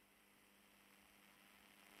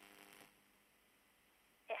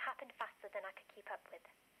I could keep up with.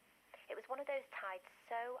 It was one of those tides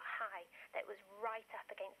so high that it was right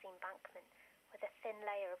up against the embankment, with a thin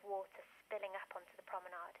layer of water spilling up onto the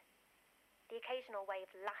promenade. The occasional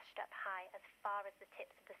wave lashed up high as far as the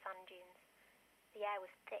tips of the sand dunes. The air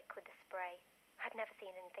was thick with the spray. I'd never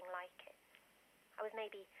seen anything like it. I was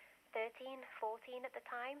maybe 13, 14 at the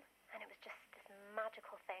time, and it was just this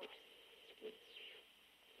magical thing.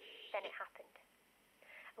 Then it happened.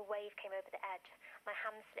 A wave came over the edge, my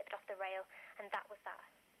hand slipped off the rail, and that was that.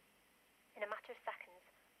 In a matter of seconds,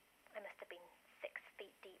 I must have been 6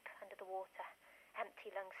 feet deep under the water, empty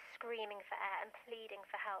lungs screaming for air and pleading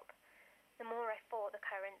for help. The more I fought the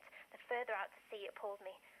current, the further out to sea it pulled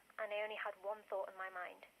me, and I only had one thought in my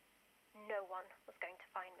mind. No one was going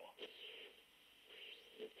to find me.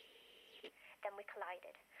 Then we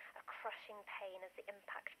collided, a crushing pain as the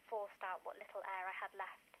impact forced out what little air I had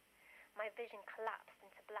left. My vision collapsed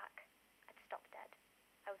into black. I'd stopped dead.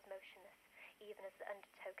 I was motionless, even as the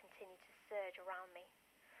undertow continued to surge around me.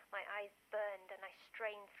 My eyes burned and I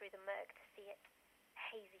strained through the murk to see it, a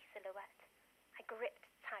hazy silhouette. I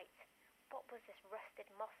gripped tight. What was this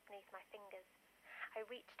rusted moss beneath my fingers? I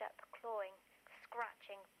reached up, clawing,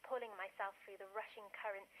 scratching, pulling myself through the rushing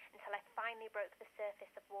current until I finally broke the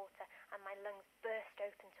surface of water and my lungs burst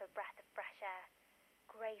open to a breath of fresh air.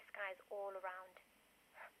 Grey skies all around.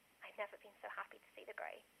 I'd never been so happy to see the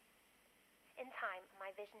grey. In time,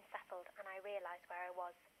 my vision settled and I realised where I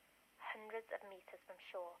was, hundreds of metres from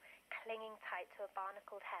shore, clinging tight to a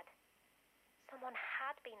barnacled head. Someone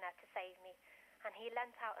had been there to save me, and he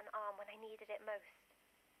lent out an arm when I needed it most.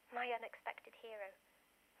 My unexpected hero,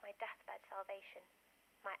 my deathbed salvation,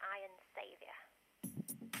 my iron saviour.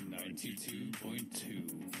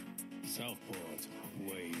 92.2 Southport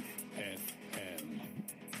Wave FM.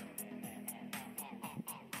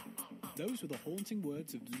 Those were the haunting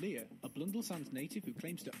words of Leah, a Blundellsands native who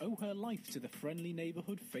claims to owe her life to the friendly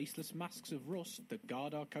neighbourhood faceless masks of rust that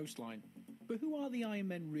guard our coastline. But who are the Iron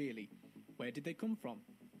Men really? Where did they come from?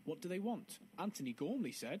 What do they want? Antony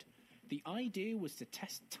Gormley said, "The idea was to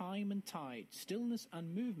test time and tide, stillness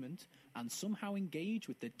and movement, and somehow engage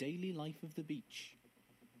with the daily life of the beach."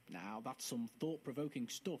 Now that's some thought-provoking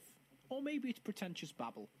stuff, or maybe it's pretentious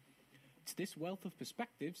babble. It's this wealth of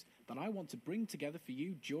perspectives that I want to bring together for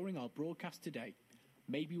you during our broadcast today.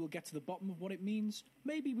 Maybe we'll get to the bottom of what it means,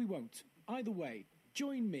 maybe we won't. Either way,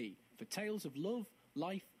 join me for tales of love,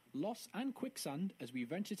 life, loss and quicksand as we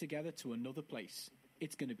venture together to another place.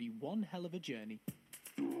 It's going to be one hell of a journey.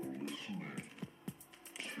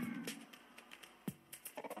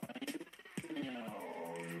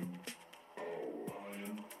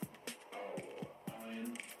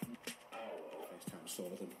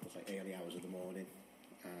 It was like early hours of the morning,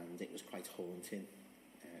 and it was quite haunting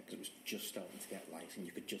because it was just starting to get light and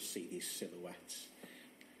you could just see these silhouettes,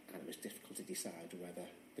 and it was difficult to decide whether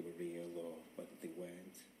they were real or whether they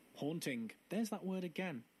weren't. Haunting, there's that word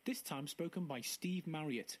again, this time spoken by Steve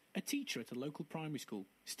Marriott, a teacher at a local primary school.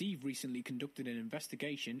 Steve recently conducted an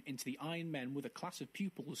investigation into the Iron Men with a class of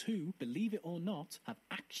pupils who, believe it or not, have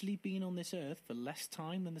actually been on this earth for less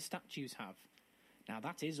time than the statues have. Now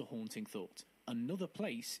that is a haunting thought. Another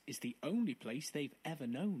place is the only place they've ever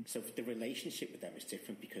known. So the relationship with them is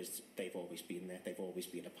different because they've always been there. They've always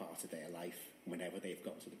been a part of their life. Whenever they've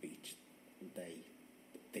gone to the beach,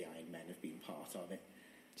 the Iron Men have been part of it.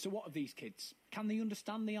 So what of these kids? Can they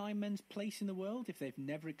understand the Iron Men's place in the world if they've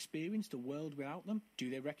never experienced a world without them? Do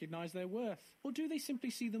they recognise their worth? Or do they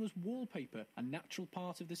simply see them as wallpaper, a natural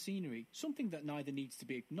part of the scenery, something that neither needs to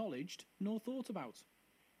be acknowledged nor thought about?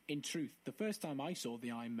 In truth, the first time I saw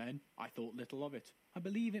the Iron Men, I thought little of it. I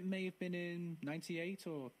believe it may have been in 98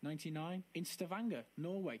 or 99, in Stavanger,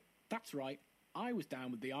 Norway. That's right, I was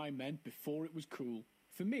down with the Iron Men before it was cool.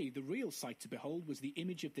 For me, the real sight to behold was the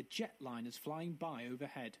image of the jetliners flying by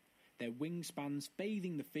overhead, their wingspans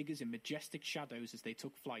bathing the figures in majestic shadows as they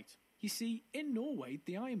took flight. You see, in Norway,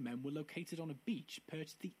 the Iron Men were located on a beach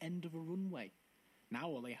perched at the end of a runway. Now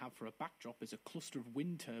all they have for a backdrop is a cluster of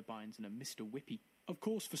wind turbines and a Mr. Whippy. Of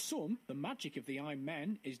course, for some, the magic of the Iron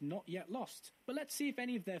Men is not yet lost. But let's see if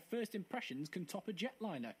any of their first impressions can top a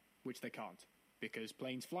jetliner. Which they can't, because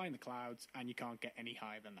planes fly in the clouds and you can't get any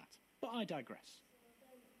higher than that. But I digress.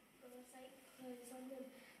 There was like clothes on them,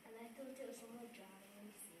 and I thought it was someone drowning in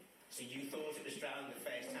the sea. So you thought it was drowning the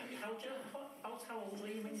first time? How old were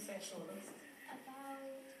you when you first saw them? About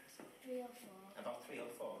 3 or 4. About 3 or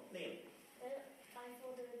 4, nearly. I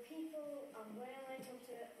thought there were people, and when I went up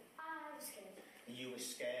to it, I was scared. You were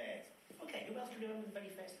scared. Okay, who else can remember the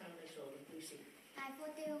very first time they saw them, Lucy? I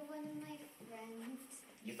thought they were one of my friends.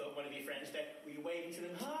 You thought one of your friends did? Were you waving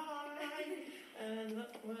to them? Hi! And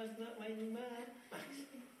that was not waving back. Max?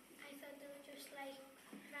 I thought they were like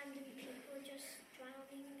random people just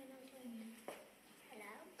drowning, and I was like,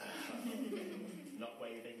 hello? Not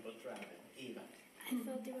waving, but drowning. Eva. I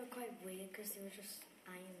thought they were quite weird because they were just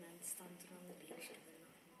Iron Men standing on the beach doing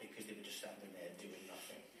nothing. Because they were just standing there doing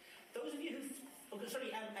nothing. Those of you who... Oh, sorry,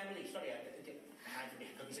 Emily, sorry, I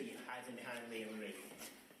couldn't see you hiding behind me and Marie.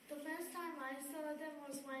 The first time I saw them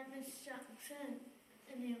was when Miss Jackson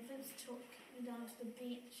and the others took me down to the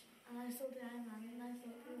beach, and I saw the Iron Man, and I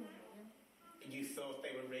thought they were real. You thought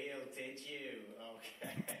they were real, did you?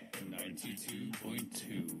 Okay.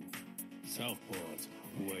 92.2 Southport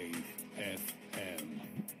Wave FM.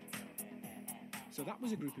 So that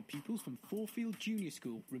was a group of pupils from Forefield Junior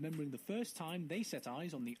School remembering the first time they set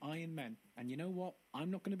eyes on the Iron Men. And you know what?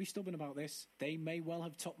 I'm not going to be stubborn about this. They may well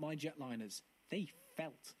have topped my jetliners. They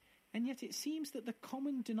felt. And yet it seems that the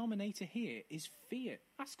common denominator here is fear.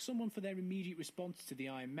 Ask someone for their immediate response to the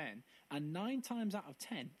Iron Men, and 9 times out of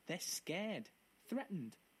 10, they're scared,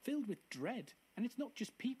 threatened, filled with dread. And it's not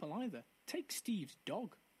just people either. Take Steve's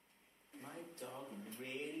dog. My dog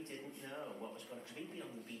really didn't know what was going on, because we'd be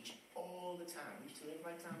on the beach all the time. We used to live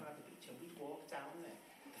right down by the beach, and we'd walk down there.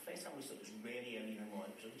 The first time we saw it was really early in the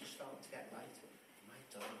morning, it was only just starting to get light. My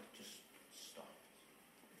dog just stopped.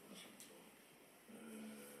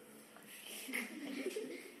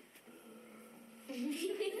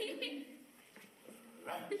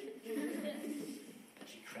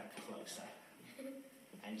 She crept closer,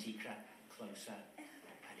 and she crept closer,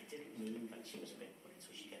 and it didn't move, and she was a bit worried,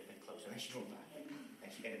 so she'd get a bit closer, and then she'd run back,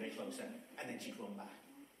 and she'd get a bit closer, and then she'd run back,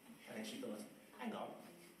 and then she thought, hang on,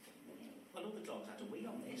 well, other dogs had a wee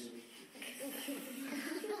on this,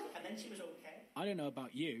 and then she was okay. I don't know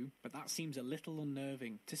about you, but that seems a little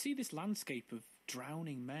unnerving. To see this landscape of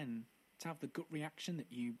drowning men, to have the gut reaction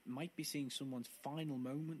that you might be seeing someone's final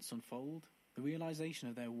moments unfold, the realisation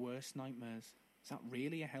of their worst nightmares. Is that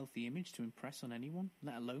really a healthy image to impress on anyone,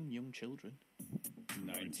 let alone young children?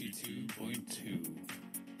 92.2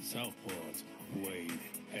 Southport Wave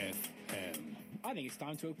FM. I think it's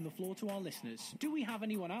time to open the floor to our listeners. Do we have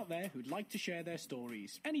anyone out there who'd like to share their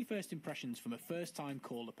stories? Any first impressions from a first-time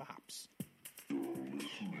caller, perhaps?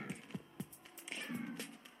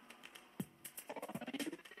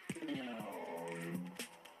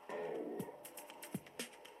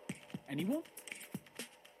 Anyone?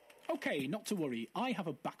 Okay, not to worry, I have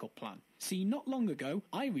a backup plan. See, not long ago,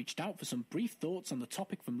 I reached out for some brief thoughts on the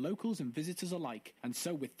topic from locals and visitors alike, and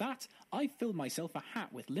so with that, I filled myself a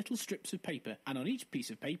hat with little strips of paper, and on each piece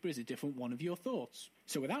of paper is a different one of your thoughts.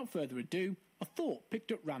 So without further ado, a thought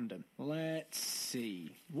picked at random. Let's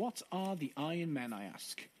see. What are the Iron Men, I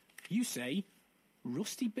ask? You say,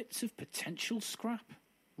 rusty bits of potential scrap.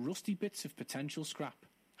 Rusty bits of potential scrap.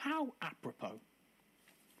 How apropos.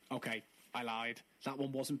 Okay, I lied. That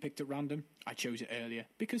one wasn't picked at random. I chose it earlier.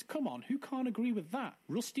 Because, come on, who can't agree with that?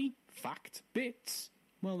 Rusty? Fact. Bits?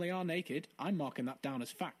 Well, they are naked. I'm marking that down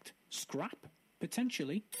as fact. Scrap?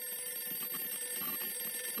 Potentially.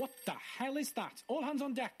 What the hell is that? All hands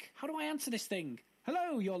on deck. How do I answer this thing?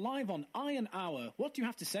 Hello, you're live on Iron Hour. What do you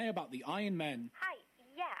have to say about the Iron Men? Hi,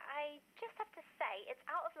 yeah, I just have to say it's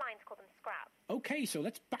out of line to call them scrap. Okay, so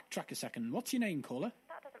let's backtrack a second. What's your name, caller?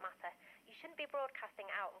 That doesn't matter. You shouldn't be broadcasting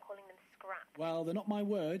out and calling them scrap. Well, they're not my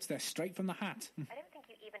words. They're straight from the hat. I don't think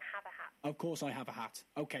you even have a hat. Of course I have a hat.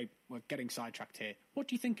 Okay, we're getting sidetracked here. What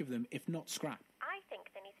do you think of them, if not scrap? I think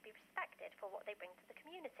they need to be respected for what they bring to the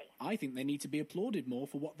community. I think they need to be applauded more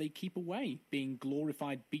for what they keep away, being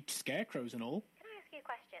glorified beach scarecrows and all. Can I ask you a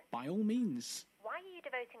question? By all means. Why are you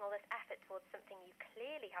devoting all this effort towards something you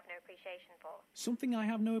clearly have no appreciation for? Something I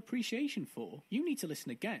have no appreciation for? You need to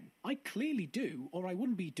listen again. I clearly do, or I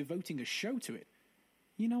wouldn't be devoting a show to it.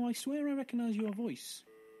 You know, I swear I recognise your voice.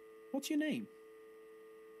 What's your name?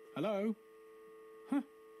 Hello? Huh,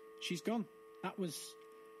 she's gone. That was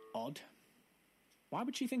odd. Why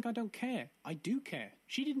would she think I don't care? I do care.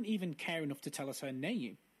 She didn't even care enough to tell us her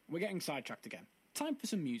name. We're getting sidetracked again. Time for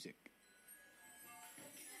some music.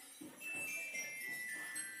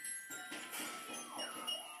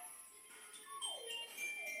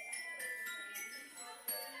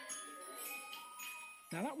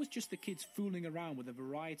 Now that was just the kids fooling around with a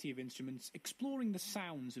variety of instruments, exploring the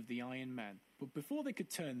sounds of the Iron Men. But before they could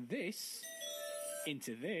turn this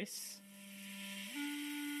into this,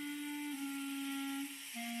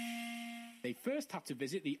 they first had to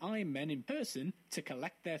visit the Iron Men in person to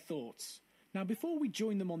collect their thoughts. Now, before we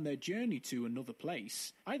join them on their journey to another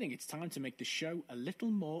place, I think it's time to make the show a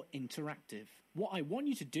little more interactive. What I want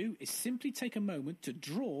you to do is simply take a moment to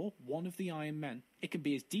draw one of the Iron Men. It can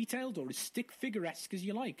be as detailed or as stick-figure-esque as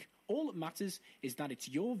you like. All that matters is that it's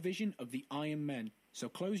your vision of the Iron Men. So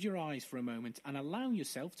close your eyes for a moment and allow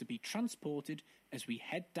yourself to be transported as we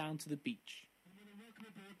head down to the beach. Welcome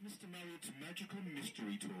aboard Mr. Marriott's Magical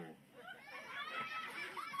Mystery Tour.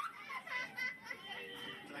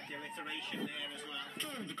 Like the alliteration there as well.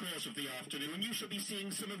 During the course of the afternoon, you shall be seeing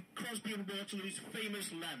some of Crosby and Waterloo's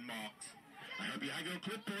famous landmarks. I hope you have your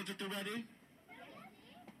clipboards at the ready.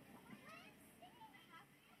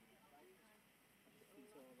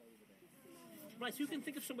 Right, who can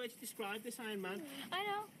think of some way to describe this Iron Man? I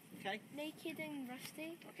know. Okay. Naked and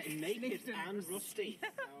rusty. Okay, naked and rusty.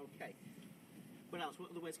 Okay. What else? What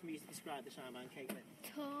other words can we use to describe this Iron Man, Caitlin?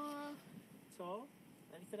 Tall. Tall?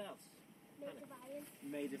 Anything else? Made of iron.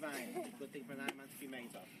 Made of iron. Good thing for an Iron Man to be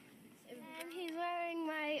made of. He's wearing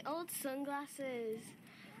my old sunglasses.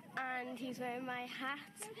 And he's wearing my hat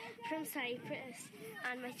from Cyprus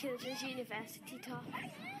and my children's university top.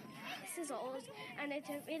 This is old and I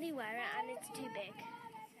don't really wear it and it's too big.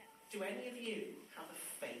 Do any of you have a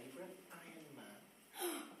favourite Iron Man?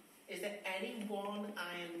 Is there any one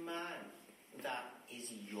Iron Man that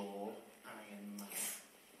is your Iron Man?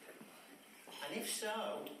 And if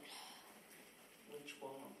so, which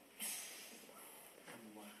one? And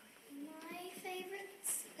why? My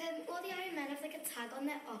favourites, all the Iron Men have like a tag on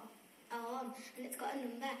their arm and it's got a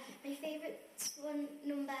number. My favourite's one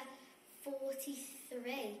number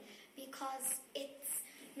 43 because it's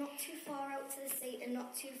not too far out to the sea and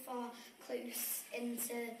not too far close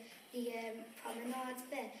into the promenade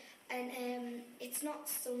bit. And it's not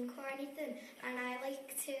sunk or anything. And I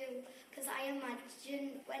like to, because I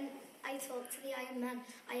imagine when I talk to the Iron Man,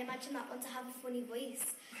 I imagine that one to have a funny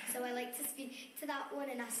voice. So I like to speak to that one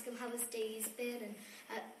and ask him how his day's been and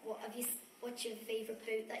what's your favourite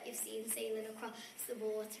boat that you've seen sailing across the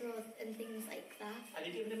water and things like that. Have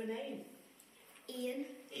you given him a name? Ian.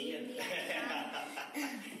 Ian.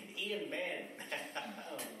 Ian Man.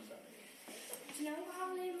 Oh, sorry. Do you know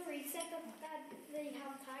how Marie said that they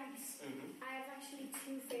have tags? Mm-hmm. I have actually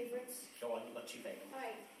two favourites. Go on, what's your favourite?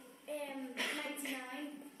 Alright,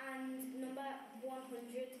 99 and number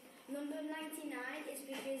 100. Number 99 is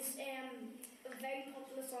because a very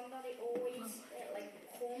popular song that I always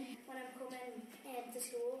hum when I'm coming to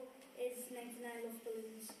school is 99 Love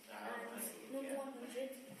Balloons. And number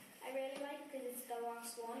 100 I really like because it's the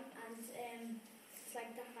last one and it's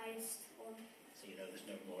like the highest one. So you know there's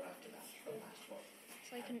no more after that, the last one.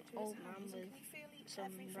 It's like an old man with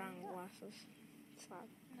some brown glasses. Sad.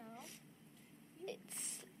 No.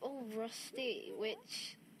 It's all rusty,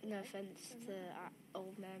 which, no offence to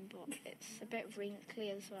old men, but it's a bit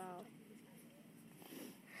wrinkly as well.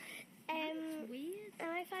 Weird.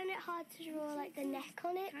 And I find it hard to draw like the neck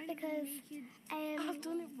on it because I've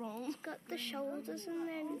done it wrong. It's got the shoulders and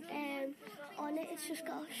then on it it's just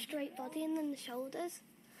got a straight body and then the shoulders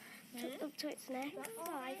up to its neck.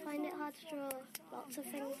 So I find it hard to draw lots of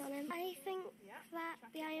things on him. I think that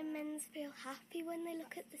the Iron Men feel happy when they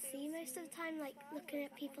look at the sea most of the time, like looking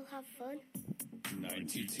at people have fun.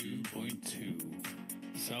 92.2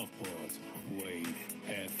 Southport Wave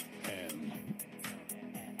FM.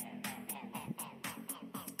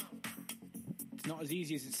 It's not as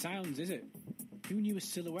easy as it sounds, is it? Who knew a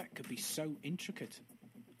silhouette could be so intricate?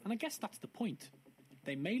 And I guess that's the point.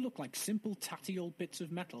 They may look like simple tatty old bits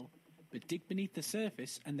of metal, but dig beneath the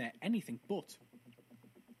surface and they're anything but.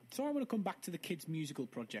 So I want to come back to the kids' musical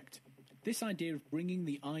project. This idea of bringing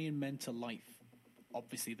the Iron Men to life.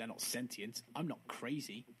 Obviously they're not sentient, I'm not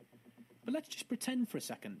crazy. But let's just pretend for a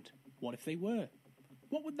second. What if they were?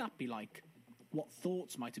 What would that be like? What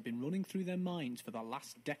thoughts might have been running through their minds for the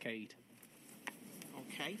last decade?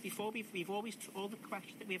 Okay, before we've always, all the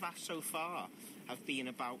questions that we've asked so far have been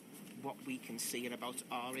about what we can see and about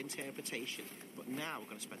our interpretation. But now we're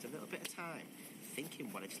going to spend a little bit of time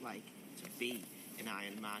thinking what it's like to be an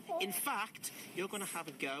Iron Man. In fact, you're going to have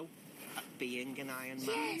a go at being an Iron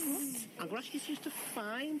Man. Yes! I'm going to ask you just to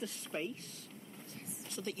find a space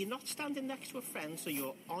so that you're not standing next to a friend, so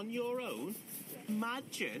you're on your own.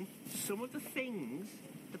 Imagine some of the things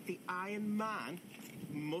that the Iron Man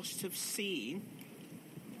must have seen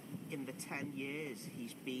in the 10 years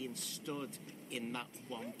he's been stood in that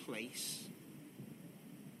one place.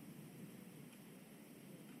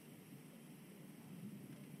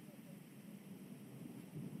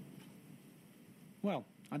 Well,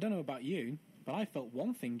 I don't know about you, but I felt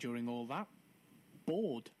one thing during all that.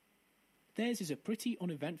 Bored. Theirs is a pretty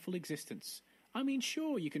uneventful existence. I mean,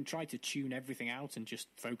 sure, you can try to tune everything out and just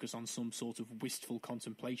focus on some sort of wistful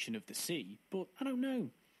contemplation of the sea, but I don't know.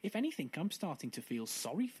 If anything, I'm starting to feel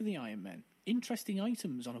sorry for the Iron Men. Interesting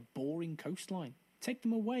items on a boring coastline. Take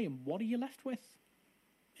them away and what are you left with?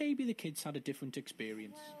 Maybe the kids had a different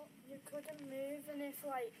experience. Well, couldn't move, and if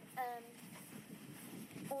like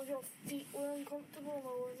all your feet were uncomfortable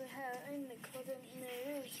or was hurting, they couldn't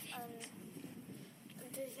move, and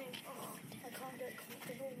they think, oh, I can't get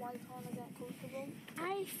comfortable, why can't I get comfortable?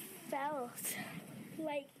 I felt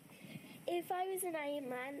like if I was an Iron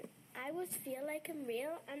Man, I would feel like I'm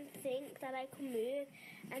real and think that I can move,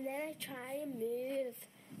 and then I try and move,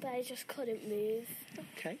 but I just couldn't move.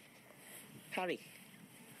 Okay. Harry?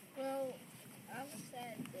 Well, I've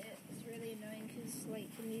said it's really annoying because, like,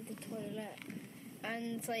 you need the toilet,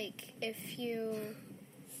 and, like, if you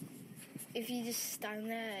just stand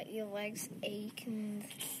there, your legs ache and...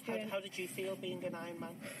 How did you feel being an Iron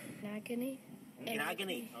Man? In agony. In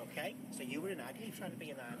agony, okay. So you were in agony trying to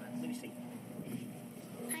be an Iron Man. Lucy?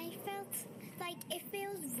 I felt like if it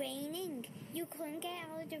was raining, you couldn't get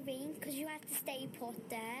out of the rain because you had to stay put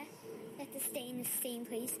there. You had to stay in the same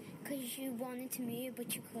place because you wanted to move,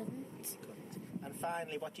 but you couldn't. And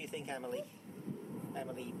finally, what do you think, Emily?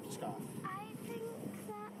 Emily Scarf? I think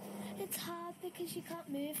that it's hard because you can't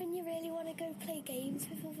move and you really want to go play games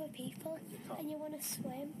with other people and you want to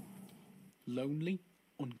swim. Lonely,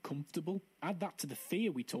 uncomfortable. Add that to the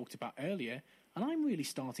fear we talked about earlier, and I'm really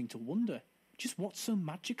starting to wonder just what's so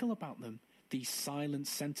magical about them, these silent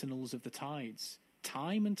sentinels of the tides.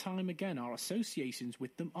 Time and time again, our associations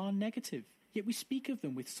with them are negative, yet we speak of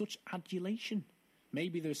them with such adulation.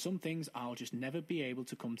 Maybe there's some things I'll just never be able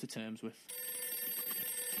to come to terms with.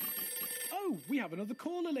 Oh, we have another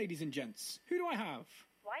caller, ladies and gents. Who do I have?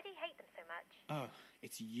 Why do you hate them so much? Oh,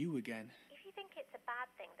 it's you again. If you think it's a bad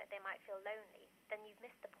thing that they might feel lonely, then you've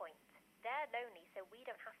missed the point. They're lonely, so we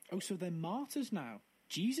don't have to. Oh, so they're martyrs now.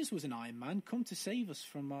 Jesus was an Iron Man, come to save us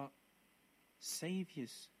from our...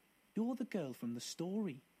 saviours. You're the girl from the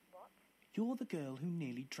story. What? You're the girl who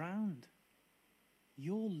nearly drowned.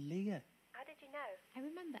 You're Leah. How did you know? I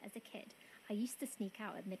remember as a kid, I used to sneak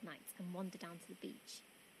out at midnight and wander down to the beach.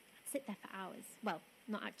 I'd sit there for hours. Well,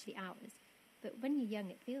 not actually hours, but when you're young,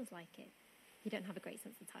 it feels like it. You don't have a great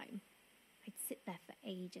sense of time. I'd sit there for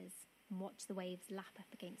ages and watch the waves lap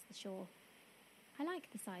up against the shore. I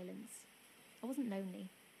liked the silence. I wasn't lonely.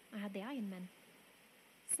 I had the Iron Men.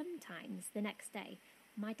 Sometimes, the next day,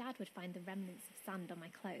 my dad would find the remnants of sand on my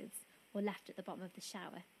clothes or left at the bottom of the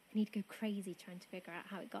shower, and he'd go crazy trying to figure out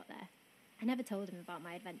how it got there. I never told him about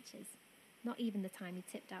my adventures, not even the time he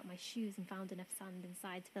tipped out my shoes and found enough sand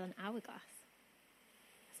inside to fill an hourglass.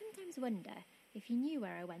 I sometimes wonder if he knew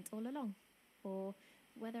where I went all along, or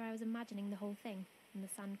whether I was imagining the whole thing and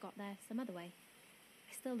the sand got there some other way.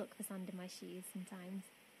 I still look for sand in my shoes sometimes,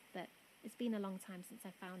 but it's been a long time since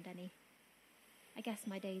I found any. I guess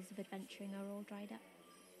my days of adventuring are all dried up.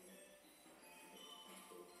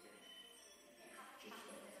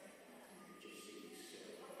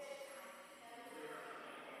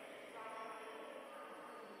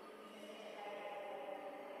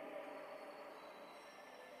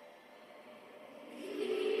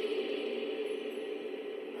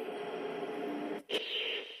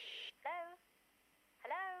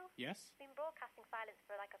 Yes? It's been broadcasting silence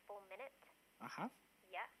for like a full minute. I have?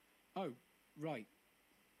 Yeah. Oh, right.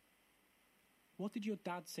 What did your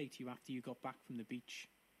dad say to you after you got back from the beach?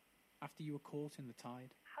 After you were caught in the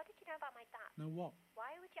tide? How did you know about my dad? No, what?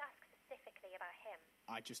 Why would you ask specifically about him?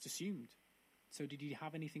 I just assumed. So did he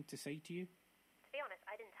have anything to say to you? To be honest,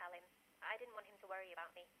 I didn't tell him. I didn't want him to worry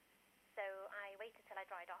about me. So I waited till I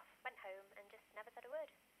dried off, went home, and just never said a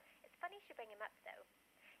word. It's funny you should bring him up, though.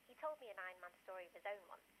 He told me an Iron Man story of his own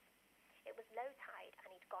once. It was low tide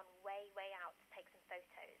and he'd gone way, way out to take some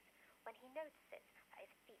photos when he notices that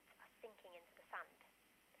his feet are sinking into the sand.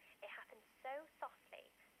 It happened so softly,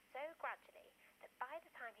 so gradually, that by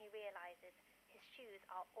the time he realises his shoes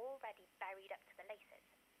are already buried up to the laces.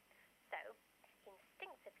 So, he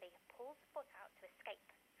instinctively pulls a foot out to escape,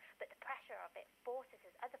 but the pressure of it forces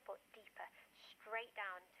his other foot deeper, straight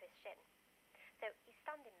down to his shin. So he's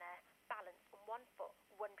standing there, balanced on one foot,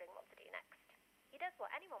 wondering what to do next. He does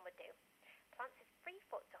what anyone would do, plants his free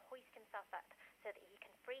foot to hoist himself up so that he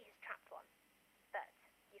can free his trapped one. But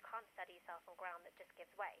you can't steady yourself on ground that just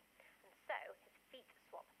gives way, and so his feet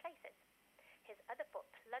swap places, his other foot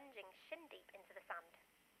plunging shin deep into the sand.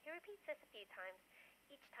 He repeats this a few times,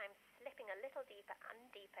 each time slipping a little deeper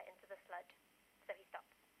and deeper into the sludge. So he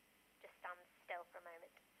stops, just stands still for a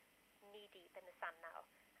moment, knee deep in the sand now,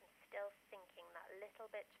 and still sinking that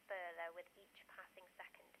little bit further with each passing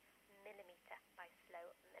second, millimetre by slow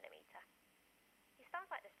millimetre. He stands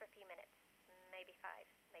like this for a few minutes, maybe 5,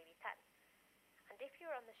 maybe 10. And if you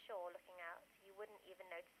were on the shore looking out, you wouldn't even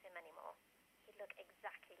notice him anymore. He'd look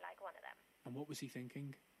exactly like one of them. And what was he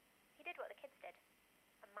thinking? He did what the kids did.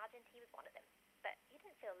 Imagined he was one of them. But he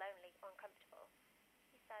didn't feel lonely or uncomfortable.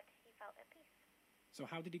 He said he felt at peace. So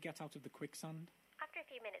how did he get out of the quicksand? After a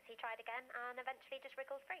few minutes, he tried again and eventually just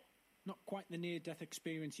wriggled free. Not quite the near-death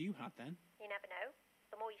experience you had then. You never know.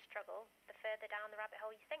 The more you struggle, the further down the rabbit hole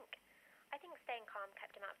you sink. I think staying calm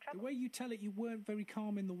kept him out of The trouble. way you tell it, you weren't very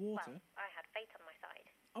calm in the water. Well, I had fate on my side.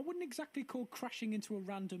 I wouldn't exactly call crashing into a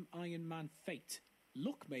random Iron Man fate.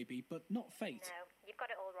 Luck, maybe, but not fate. No, you've got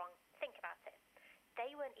it all wrong. Think about it.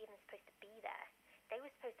 They weren't even supposed to be there. They were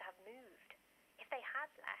supposed to have moved. If they had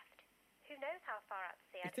left, who knows how far out to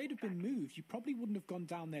sea If they'd have been moved, you probably wouldn't have gone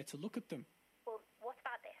down there to look at them. Well, what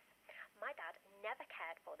about this? My dad never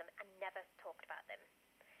cared for them and never talked about them.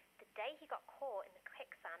 The day he got caught in the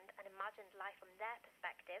quicksand and imagined life from their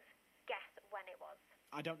perspective, guess when it was?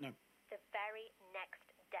 I don't know. The very next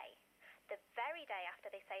day. The very day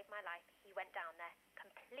after they saved my life, he went down there,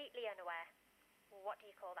 completely unaware. What do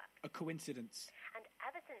you call that? A coincidence. And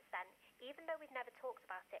ever since then, even though we've never talked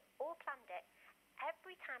about it or planned it,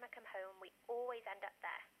 every time I come home, we always end up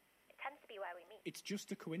there. It tends to be where we meet. It's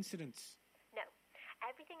just a coincidence. No.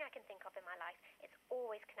 Everything I can think of in my life, it's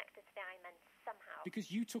always connected to the Iron Men somehow. Because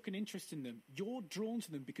you took an interest in them. You're drawn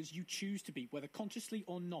to them because you choose to be, whether consciously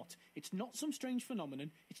or not. It's not some strange phenomenon.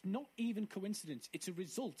 It's not even coincidence. It's a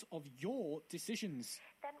result of your decisions.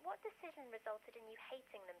 Then what decision resulted in you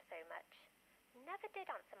hating them so much? You never did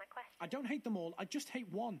answer my question. I don't hate them all. I just hate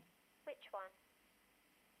one. Which one?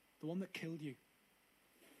 The one that killed you.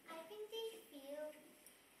 I think they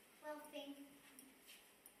think,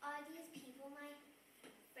 are these people my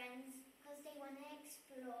friends? Because they want to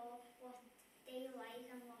explore what they like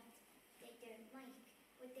and what they don't like,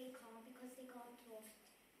 but they can't because they can't talk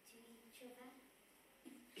to each other.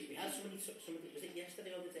 We had somebody, was it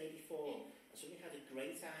yesterday or the day before, and somebody had a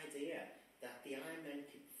great idea that the Iron Men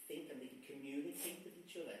could think and they could communicate with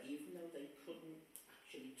each other, even though they couldn't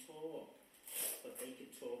actually talk, but they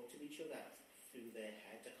could talk to each other through their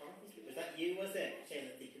heads. I can't think, was that you, was it? Saying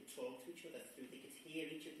that they could talk to each other through, they could hear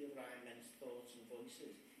each of the other Iron Men's thoughts and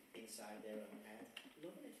voices inside their own head.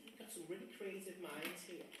 Loving it. You've got some really creative minds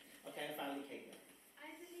here. Okay, I finally came there.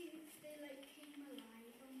 I believe they came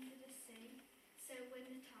alive under the sea. So when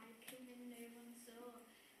the tide came in, no one saw.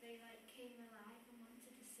 They came alive and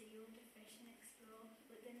wanted to see all the fish and explore,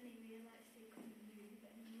 but then they realised they couldn't move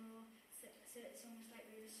anymore. So it's almost like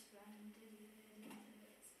they were stranded. Really wanted to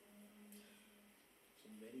explore.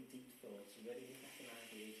 Some very deep thoughts, some very interesting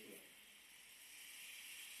ideas here.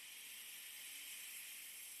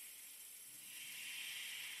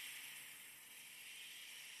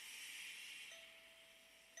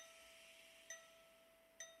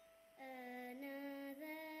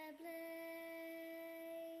 Another place.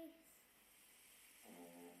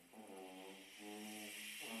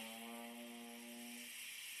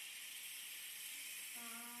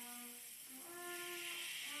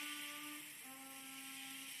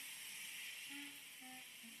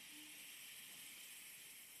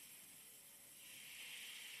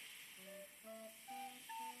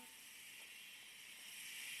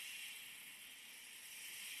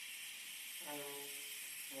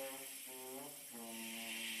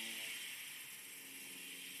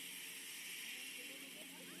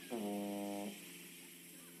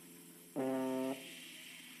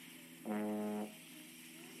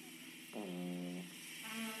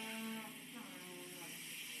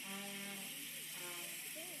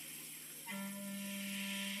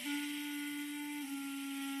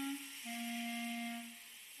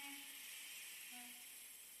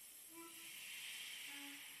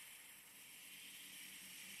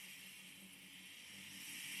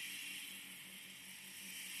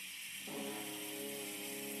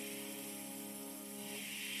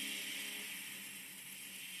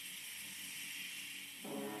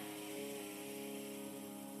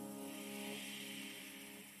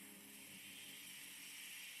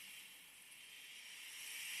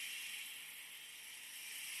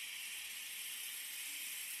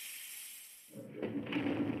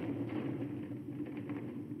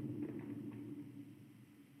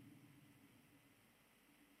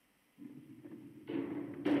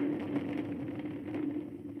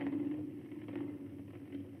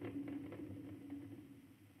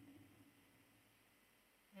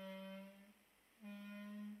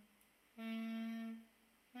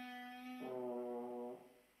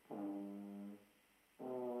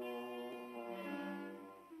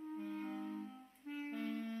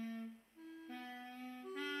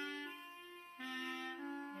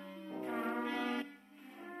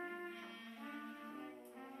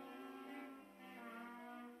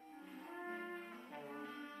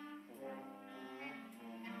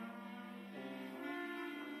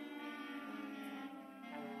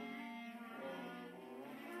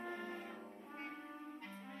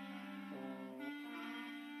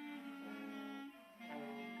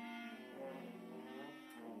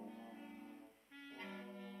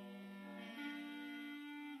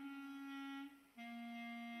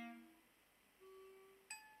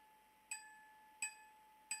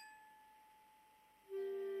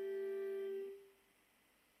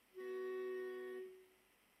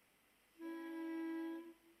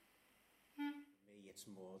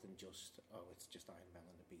 than just, oh, it's just Iron Men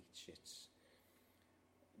on the beach. It's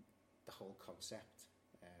the whole concept.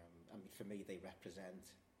 I mean, for me, they represent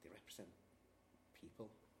people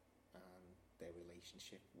and their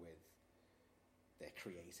relationship with their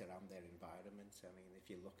creator and their environment. I mean, if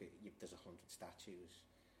you look at, there's 100 statues,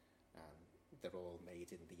 and they're all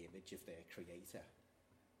made in the image of their creator,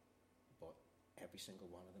 but every single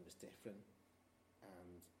one of them is different,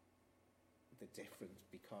 and they're different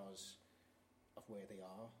because of where they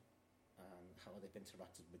are and how they've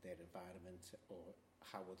interacted with their environment, or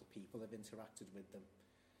how other people have interacted with them.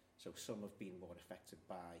 So some have been more affected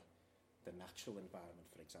by the natural environment,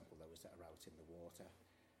 for example, those that are out in the water.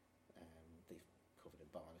 They've covered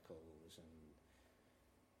in barnacles and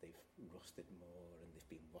they've rusted more and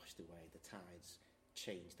they've been washed away. The tides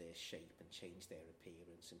change their shape and change their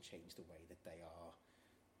appearance and change the way that they are.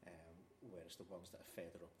 Whereas the ones that are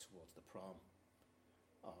further up towards the prom,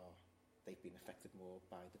 they've been affected more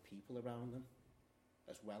by the people around them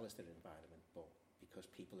as well as their environment, but because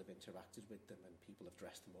people have interacted with them and people have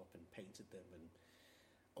dressed them up and painted them and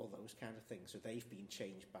all those kind of things. So they've been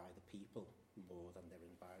changed by the people more than their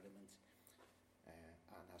environment.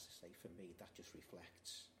 And as I say, for me, that just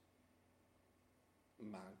reflects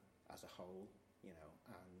man as a whole, you know.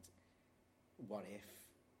 And what if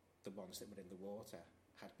the ones that were in the water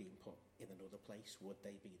had been put in another place? Would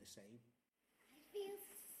they be the same? I feel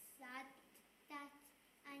sad that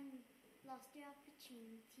I lost the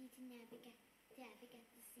opportunity to ever get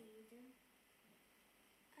to see them.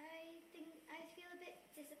 I feel a bit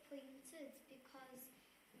disappointed because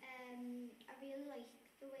I really like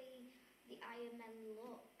the way the Iron Men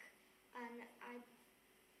look, and I'm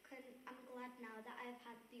glad now that I've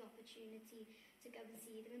had the opportunity to go and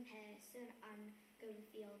see them in person and go and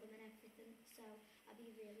feel them and everything, so I'd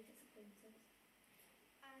be really disappointed.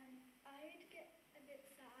 I'd get a bit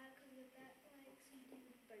sad because I bet like somebody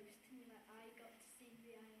would boast to me like I got to see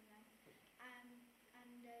the Iron Man,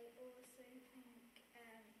 and I also think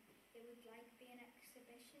it would like be an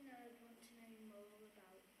exhibition, and I'd want to know more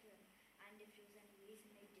about them, and if there was any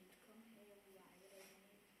reason they did come here, why were they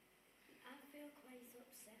made. I feel quite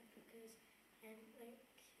upset because like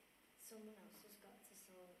someone else has got to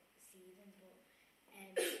see them, but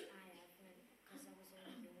I haven't because I was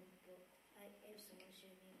only young. But if someone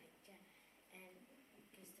showed me a picture,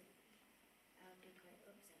 because I'd be quite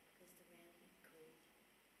upset because they're really cool.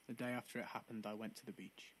 The day after it happened, I went to the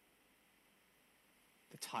beach.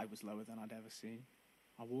 The tide was lower than I'd ever seen.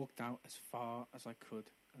 I walked out as far as I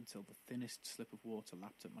could until the thinnest slip of water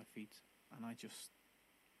lapped at my feet, and I just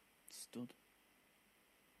stood.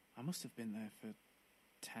 I must have been there for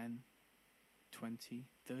 10, 20,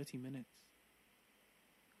 30 minutes.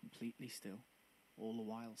 Completely still, all the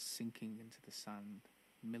while sinking into the sand,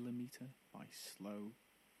 millimetre by slow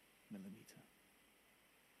millimetre.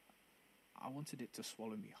 I wanted it to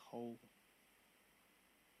swallow me whole.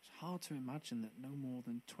 It's hard to imagine that no more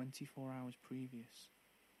than 24 hours previous,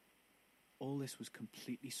 all this was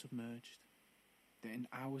completely submerged, that in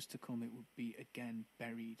hours to come it would be again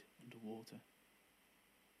buried underwater.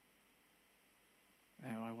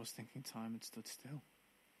 Now I was thinking time had stood still,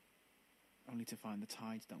 only to find the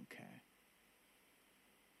tides don't care.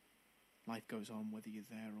 Life goes on whether you're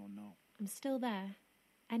there or not. I'm still there,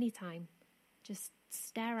 anytime. Just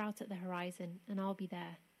stare out at the horizon and I'll be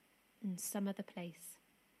there, in some other place,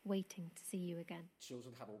 waiting to see you again.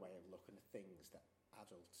 Children have a way of looking at things that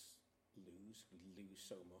adults lose. We lose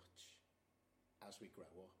so much as we grow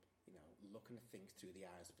up. You know, looking at things through the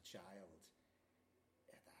eyes of a child,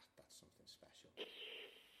 that's something special.